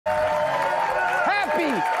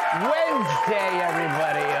Happy Wednesday,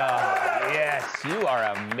 everybody. Yes, you are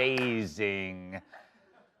amazing.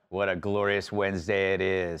 What a glorious Wednesday it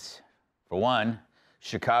is. For one,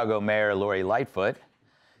 Chicago Mayor Lori Lightfoot,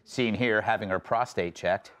 seen here having her prostate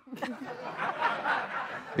checked,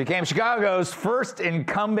 became Chicago's first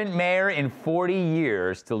incumbent mayor in 40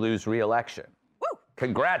 years to lose re-election. Woo!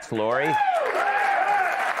 Congrats, Lori.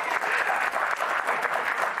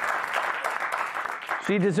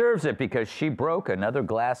 She deserves it because she broke another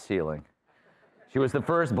glass ceiling. She was the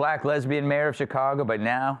first black lesbian mayor of Chicago, but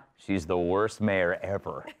now she's the worst mayor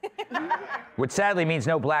ever. Which sadly means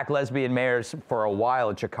no black lesbian mayors for a while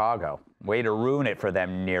in Chicago. Way to ruin it for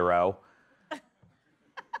them, Nero.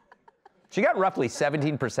 She got roughly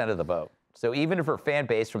 17% of the vote. So even if her fan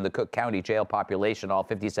base from the Cook County jail population, all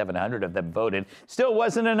 5,700 of them voted, still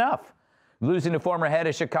wasn't enough. Losing to former head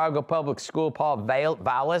of Chicago Public School Paul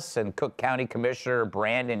Vallis and Cook County Commissioner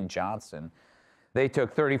Brandon Johnson. They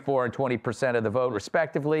took 34% and 20% of the vote,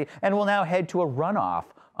 respectively, and will now head to a runoff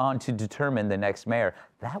on to determine the next mayor.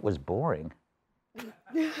 That was boring.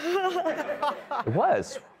 It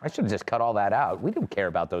was. I should have just cut all that out. We didn't care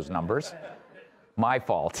about those numbers. My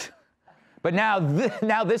fault. But now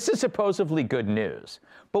this is supposedly good news.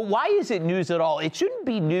 But why is it news at all? It shouldn't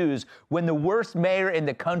be news when the worst mayor in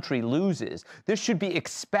the country loses. This should be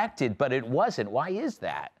expected, but it wasn't. Why is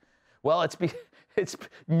that? Well, it's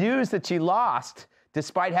news that she lost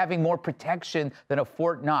despite having more protection than a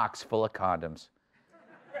Fort Knox full of condoms.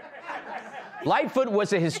 Lightfoot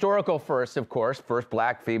was a historical first, of course, first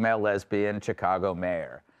black female lesbian Chicago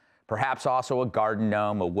mayor. Perhaps also a garden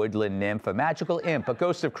gnome, a woodland nymph, a magical imp, a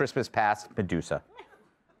ghost of Christmas past, Medusa.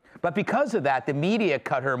 But because of that, the media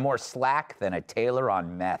cut her more slack than a tailor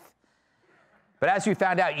on meth. But as we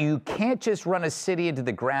found out, you can't just run a city into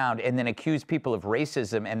the ground and then accuse people of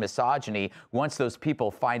racism and misogyny once those people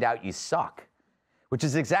find out you suck, which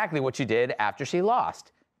is exactly what she did after she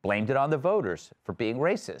lost. Blamed it on the voters for being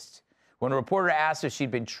racist. When a reporter asked if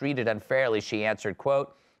she'd been treated unfairly, she answered,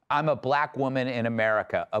 quote, "I'm a black woman in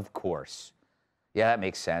America, of course." Yeah, that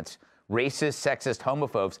makes sense. Racist, sexist,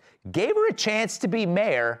 homophobes gave her a chance to be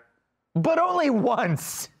mayor, but only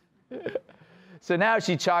once. So now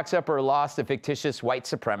she chalks up her loss to fictitious white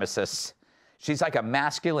supremacists. She's like a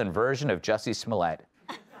masculine version of Jussie Smollett.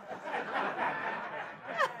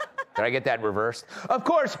 Did I get that reversed? Of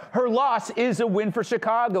course, her loss is a win for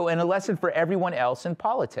Chicago and a lesson for everyone else in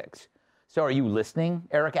politics. So are you listening?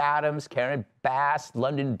 Eric Adams, Karen Bass,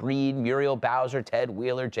 London Breed, Muriel Bowser, Ted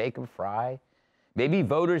Wheeler, Jacob Fry. Maybe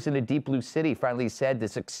voters in a deep blue city finally said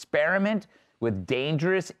this experiment with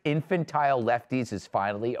dangerous, infantile lefties is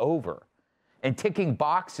finally over. And ticking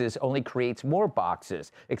boxes only creates more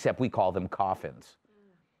boxes, except we call them coffins.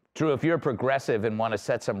 True, if you're a progressive and want to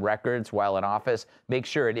set some records while in office, make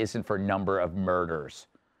sure it isn't for number of murders.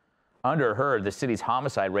 Under her, the city's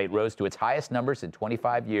homicide rate rose to its highest numbers in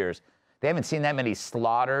 25 years. They haven't seen that many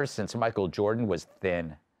slaughters since Michael Jordan was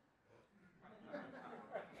thin.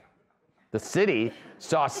 The city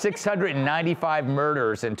saw 695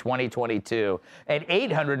 murders in 2022 and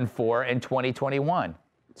 804 in 2021.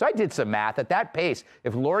 So I did some math. At that pace,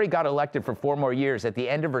 if Lori got elected for 4 more years, at the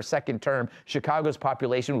end of her second term, Chicago's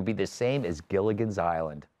population would be the same as Gilligan's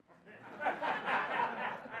Island.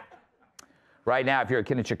 Right now, if you're a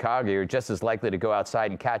kid in Chicago, you're just as likely to go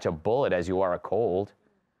outside and catch a bullet as you are a cold.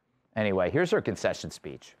 Anyway, here's her concession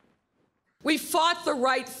speech. We fought the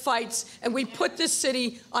right fights, and we put this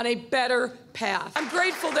city on a better path. I'm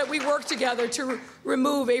grateful that we worked together to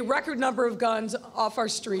remove a record number of guns off our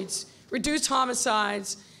streets, reduce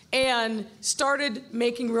homicides, and started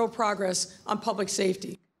making real progress on public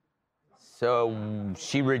safety. So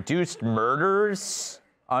she reduced murders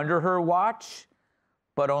under her watch,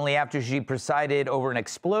 but only after she presided over an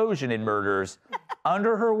explosion in murders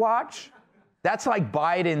under her watch? That's like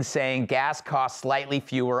Biden saying gas costs slightly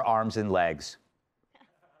fewer arms and legs.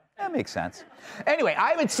 That makes sense. Anyway,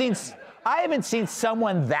 I haven't seen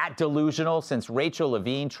someone that delusional since Rachel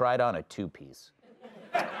Levine tried on a two-piece.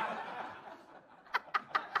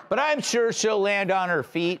 But I'm sure she'll land on her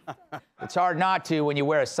feet. It's hard not to when you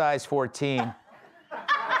wear a size 14.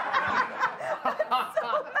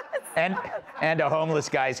 And a homeless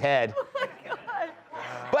guy's head.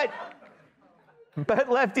 But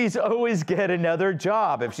lefties always get another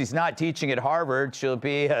job. If she's not teaching at Harvard, she'll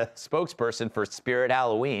be a spokesperson for Spirit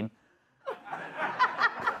Halloween.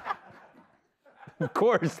 Of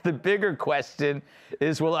course, the bigger question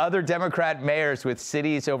is, will other Democrat mayors with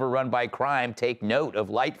cities overrun by crime take note of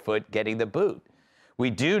Lightfoot getting the boot? We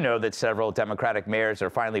do know that several Democratic mayors are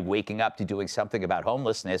finally waking up to doing something about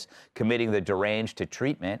homelessness, committing the deranged to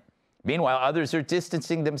treatment. Meanwhile, others are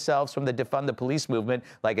distancing themselves from the defund the police movement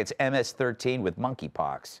like it's MS-13 with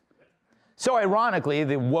monkeypox. So ironically,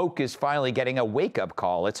 the woke is finally getting a wake-up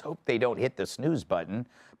call. Let's hope they don't hit the snooze button,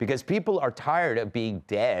 because people are tired of being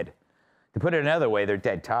dead. To put it another way, they're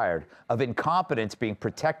dead tired of incompetence being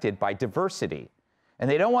protected by diversity. And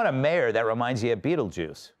they don't want a mayor that reminds you of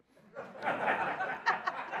Beetlejuice.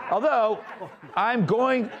 Although, I'm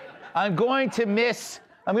going to miss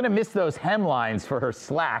those hemlines for her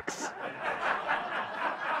slacks.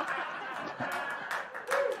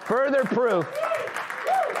 Further proof.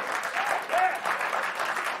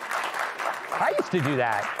 I used to do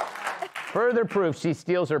that. Further proof she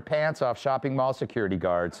steals her pants off shopping mall security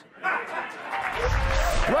guards.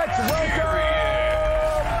 Let's welcome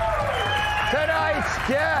tonight's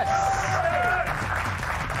guest.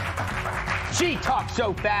 She talks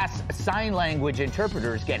so fast, sign language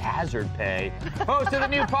interpreters get hazard pay. Host of the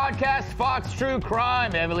new podcast, Fox True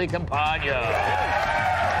Crime, Emily Campagna.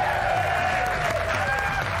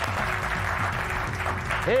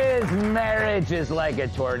 His marriage is like a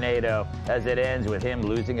tornado, as it ends with him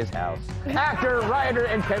losing his house. Actor, writer,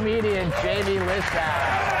 and comedian Jamie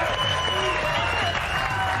Listow.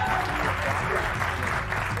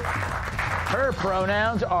 Her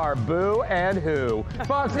pronouns are boo and who.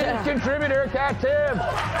 Fox News contributor Kat Tibbs.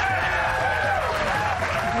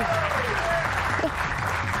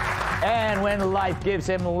 And when life gives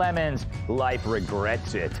him lemons, life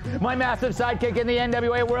regrets it. My massive sidekick in the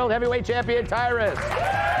NWA World Heavyweight Champion, Tyrus.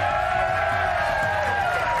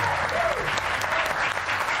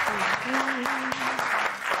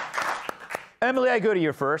 Emily, I go to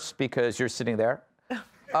you first because you're sitting there.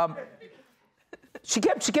 She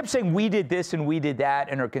kept saying we did this and we did that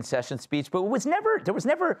in her concession speech, but there was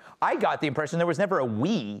never, I got the impression there was never a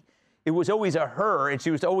we. It was always a her, and she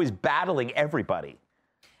was always battling everybody.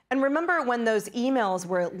 And remember when those emails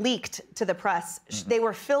were leaked to the press, they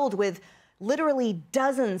were filled with literally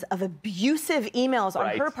dozens of abusive emails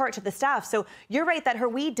on her part to the staff. So you're right that her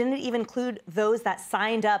we didn't even include those that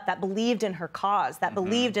signed up, that believed in her cause, that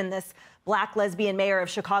believed in this black lesbian mayor of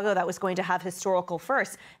Chicago that was going to have historical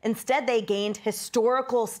firsts. Instead, they gained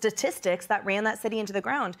historical statistics that ran that city into the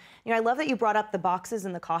ground. You know, I love that you brought up the boxes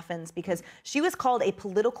and the coffins, because she was called a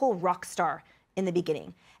political rock star in the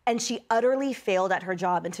beginning. And she utterly failed at her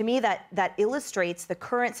job. And to me, that illustrates the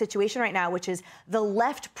current situation right now, which is the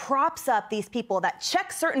left props up these people that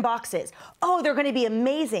check certain boxes. Oh, they're going to be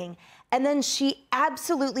amazing. And then she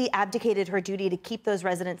absolutely abdicated her duty to keep those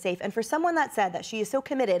residents safe. And for someone that said that she is so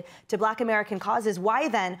committed to Black American causes, why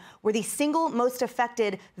then were the single most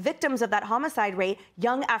affected victims of that homicide rate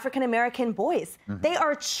young African American boys? They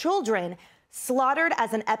are children slaughtered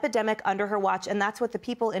as an epidemic under her watch, and that's what the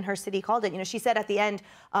people in her city called it. You know, she said at the end,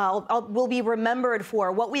 we'll be remembered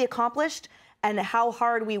for what we accomplished and how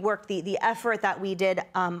hard we worked, the effort that we did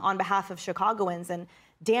on behalf of Chicagoans, and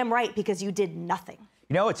damn right, because you did nothing.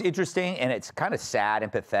 You know, it's interesting, and it's kind of sad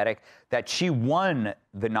and pathetic that she won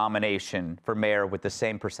the nomination for mayor with the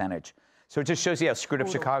same percentage. So it just shows you how screwed up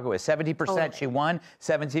Chicago is. 70% she won,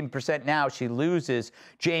 17% now she loses.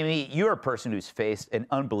 Jamie, you're a person who's faced an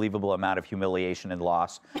unbelievable amount of humiliation and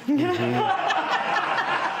loss.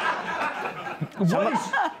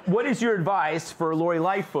 What is your advice for Lori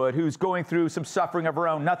Lightfoot, who's going through some suffering of her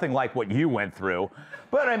own? Nothing like what you went through,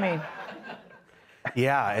 but I mean...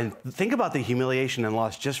 Yeah, and think about the humiliation and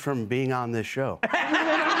loss just from being on this show. Nice.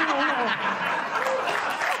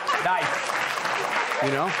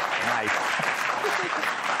 You know? Nice.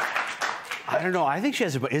 I don't know. I think she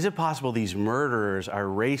has is it possible these murderers are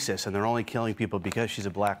racist and they're only killing people because she's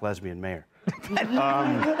a black lesbian mayor?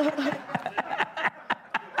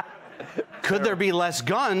 Could there be less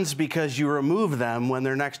guns because you remove them when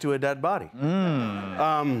they're next to a dead body?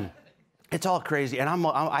 It's all crazy, and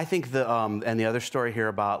I think and the other story here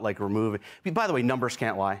about like removing. By the way, numbers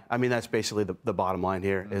can't lie. I mean, that's basically the bottom line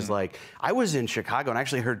here. Is like I was in Chicago and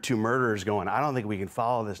actually heard 2 murderers going. I don't think we can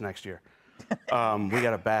follow this next year. We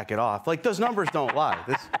got to back it off. Like those numbers don't lie.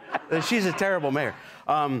 She's a terrible mayor.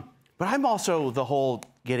 But I'm also the whole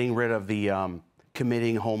getting rid of the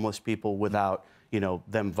committing homeless people without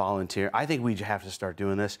them volunteer. I think we have to start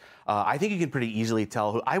doing this. I think you can pretty easily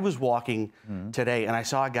tell who. I was walking today and I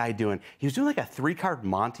saw a guy he was doing like a 3-card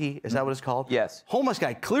Monty. Is that what it's called? Yes. Homeless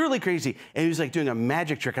guy, clearly crazy. And he was like doing a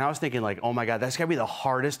magic trick. And I was thinking like, oh my God, that's gotta be the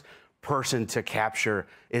hardest person to capture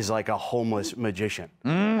is like a homeless magician.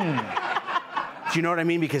 Do you know what I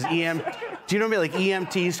mean? Because do you know what I mean? Like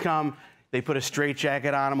EMTs come, they put a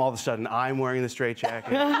straitjacket on them. All of a sudden I'm wearing the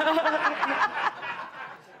straitjacket.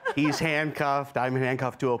 He's handcuffed. I'm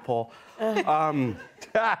handcuffed to a pole. I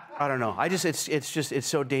don't know. It's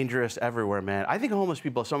so dangerous everywhere, man. I think homeless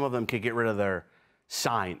people, some of them could get rid of their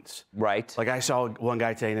signs. Right. Like I saw one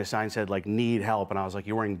guy today, and his sign said like "need help," and I was like,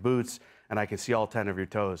 "You're wearing boots, and I can see all 10 of your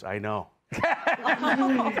toes." I know.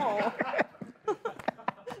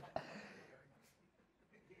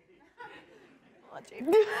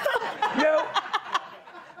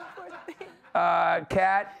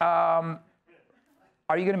 Kat,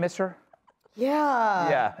 are you gonna miss her? Yeah.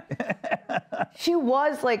 Yeah. She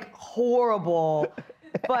was like horrible,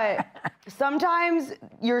 but sometimes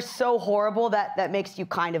you're so horrible that makes you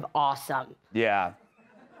kind of awesome. Yeah.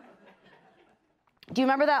 Do you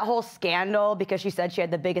remember that whole scandal because she said she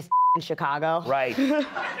had the biggest in Chicago? Right.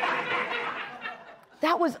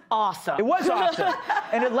 That was awesome. It was awesome.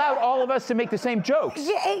 And it allowed all of us to make the same jokes.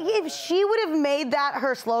 Yeah, if she would have made that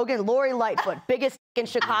her slogan, Lori Lightfoot, biggest in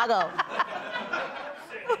Chicago.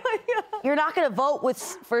 You're not going to vote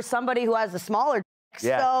for somebody who has a smaller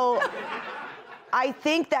Yeah. So I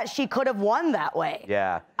think that she could have won that way.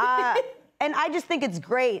 Yeah. And I just think it's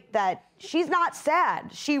great that she's not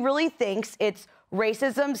sad. She really thinks it's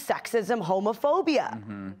racism, sexism,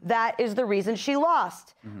 homophobia. That is the reason she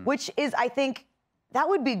lost, which is, I think, that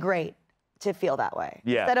would be great to feel that way.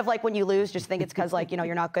 Yeah. Instead of like when you lose, just think it's because like,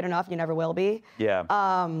 you're not good enough, you never will be. Yeah.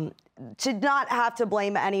 To not have to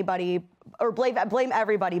blame anybody or blame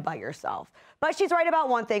everybody but yourself. But she's right about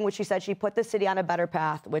one thing, which she said she put the city on a better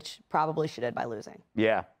path, which probably she did by losing.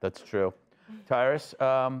 Yeah, that's true. Tyrus,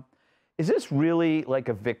 is this really like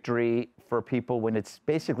a victory for people when it's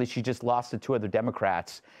basically she just lost to 2 other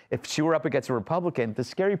Democrats? If she were up against a Republican, the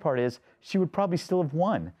scary part is she would probably still have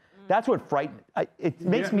won. That's what frightened. It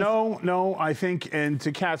makes me. No. I think, and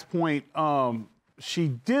to Kat's point, she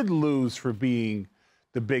did lose for being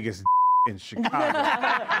the biggest in Chicago.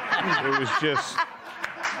 It was just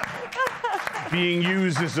being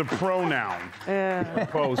used as a pronoun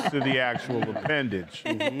opposed to the actual appendage.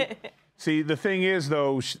 See, the thing is,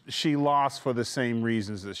 though, she lost for the same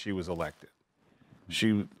reasons that she was elected.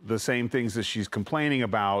 The same things that she's complaining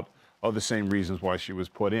about are the same reasons why she was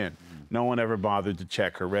put in. No one ever bothered to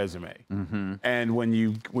check her resume. And when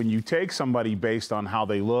you take somebody based on how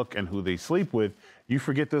they look and who they sleep with, you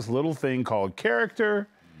forget this little thing called character,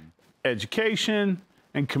 education,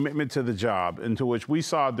 and commitment to the job, into which we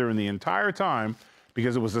saw during the entire time,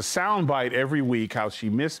 because it was a soundbite every week how she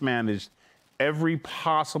mismanaged every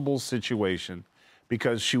possible situation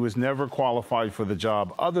because she was never qualified for the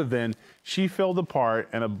job, other than she filled a part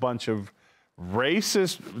and a bunch of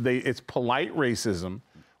racist, it's polite racism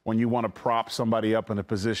when you want to prop somebody up in a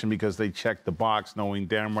position because they check the box knowing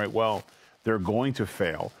damn right well they're going to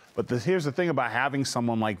fail. But here's the thing about having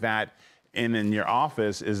someone like that in your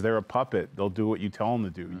office is they're a puppet. They'll do what you tell them to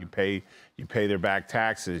do. You pay their back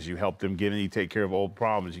taxes. You help them get in. You take care of old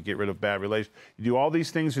problems. You get rid of bad relations. You do all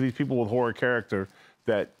these things for these people with horror character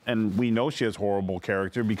and we know she has horrible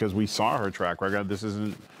character because we saw her track record. This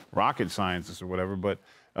isn't rocket science or whatever, but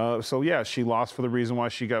so yeah, she lost for the reason why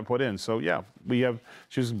she got put in. So yeah,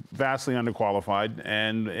 she was vastly underqualified,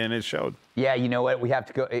 and it showed. Yeah, you know what? We have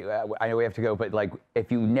to go. I know we have to go, but like,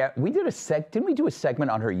 if you didn't we do a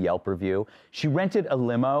segment on her Yelp review? She rented a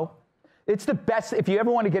limo. It's the best. If you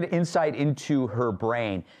ever want to get an insight into her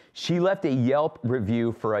brain, she left a Yelp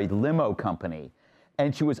review for a limo company.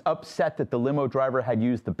 And she was upset that the limo driver had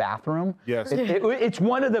used the bathroom. Yes, it's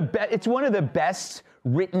one of the best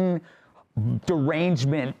written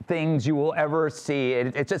derangement things you will ever see.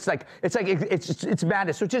 It's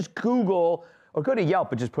madness. So just Google or go to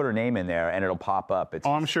Yelp and just put her name in there, and it'll pop up.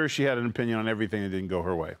 I'm sure she had an opinion on everything that didn't go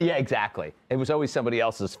her way. Yeah, exactly. It was always somebody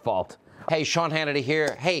else's fault. Hey, Sean Hannity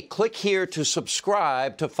here. Hey, click here to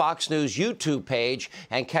subscribe to Fox News YouTube page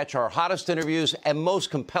and catch our hottest interviews and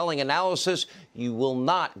most compelling analysis. You will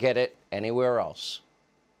not get it anywhere else.